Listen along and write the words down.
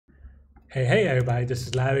Hey everybody, this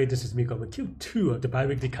is Larry. This is me going with Q2 of the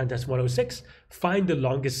bi-weekly contest 106. Find the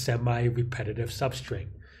longest semi-repetitive substring.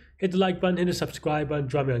 Hit the like button, hit the subscribe button,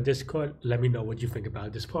 join me on Discord. Let me know what you think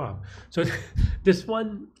about this problem. So this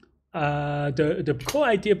one, the core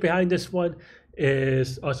idea behind this one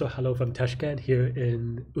is also hello from Tashkent here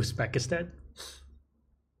in Uzbekistan.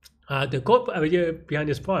 The core idea behind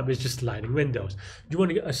this problem is just sliding windows. You want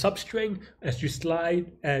to get a substring as you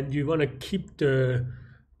slide, and you want to keep the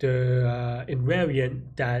invariant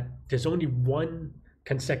that there's only one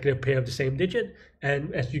consecutive pair of the same digit,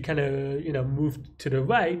 and as you kind of move to the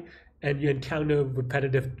right and you encounter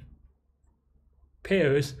repetitive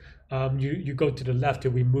pairs, you go to the left to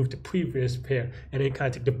remove the previous pair and then kind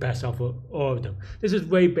of take the best off of all of them. This is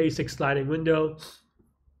very basic sliding window,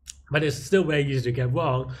 but it's still very easy to get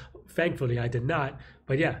wrong. Thankfully I did not,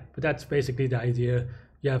 but that's basically the idea.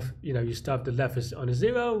 You have, you start, the left is on a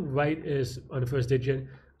 0, right is on the first digit.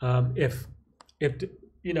 If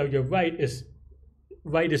your right is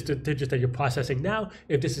the digit that you're processing now.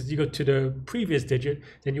 If this is, you go to the previous digit,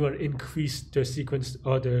 then you want to increase the sequence,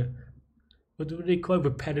 or the, what do they call it,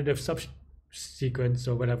 repetitive subsequence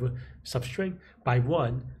or whatever, substring, by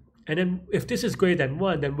 1. And then if this is greater than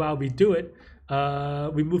 1, then while we do it,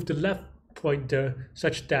 we move the left pointer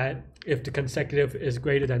such that if the consecutive is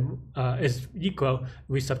greater than is equal,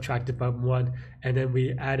 we subtract it by 1, and then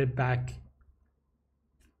we add it back.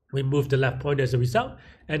 We move the left pointer as a result,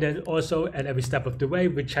 and then also at every step of the way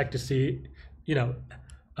we check to see,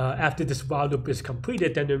 after this while loop is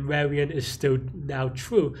completed, then the invariant is still now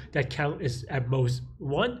true. That count is at most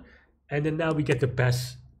 1, and then now we get the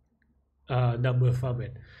best number from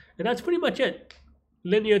it. And that's pretty much it.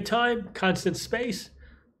 Linear time, constant space,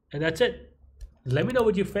 and that's it. Let me know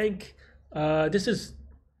what you think. This is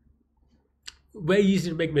very easy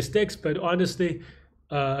to make mistakes, but honestly,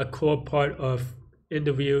 a core part of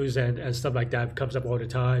interviews and stuff like that comes up all the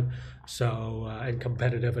time. So and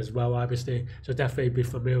competitive as well, obviously. So definitely be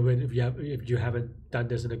familiar with if you haven't done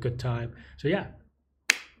this in a good time. So yeah,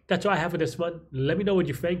 that's all I have for this one. Let me know what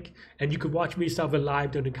you think, and you can watch me solve it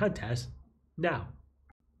live during the contest now.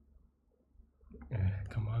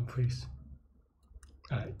 Come on, please.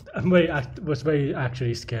 I was very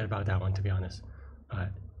actually scared about that one, to be honest. All right.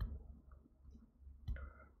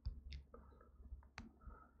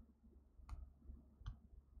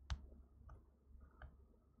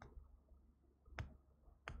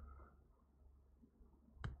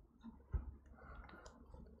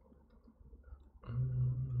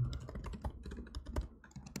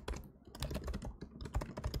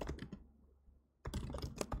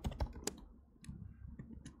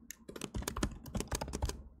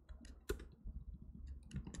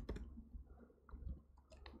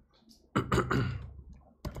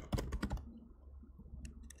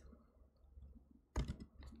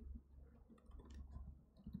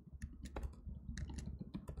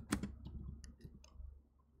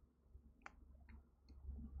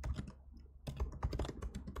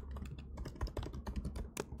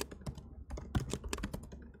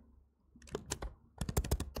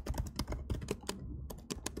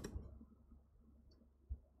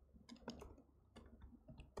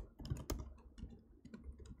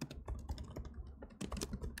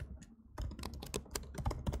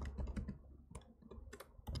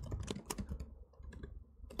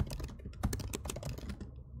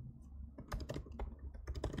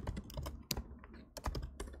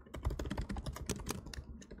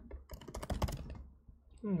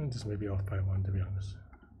 This may be off by 1, to be honest.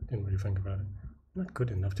 Didn't really think about it. Not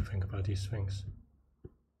good enough to think about these things.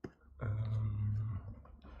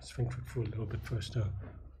 Let's think through a little bit first though.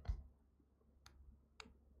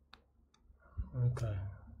 Okay.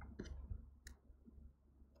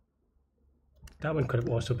 That one could have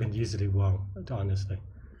also been easily wrong, honestly.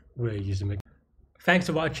 Really easy to make. Thanks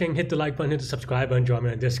for watching. Hit the like button, hit the subscribe button, join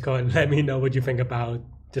me on Discord. Let me know what you think about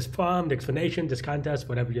this problem, the explanation, this contest,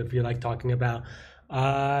 whatever you feel like talking about.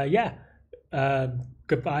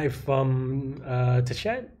 Goodbye from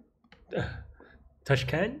Tashkent.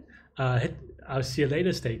 I'll see you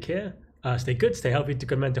later. Stay care. Stay good. Stay healthy. To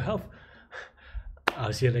good mental health.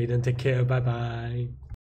 I'll see you later and take care. Bye bye.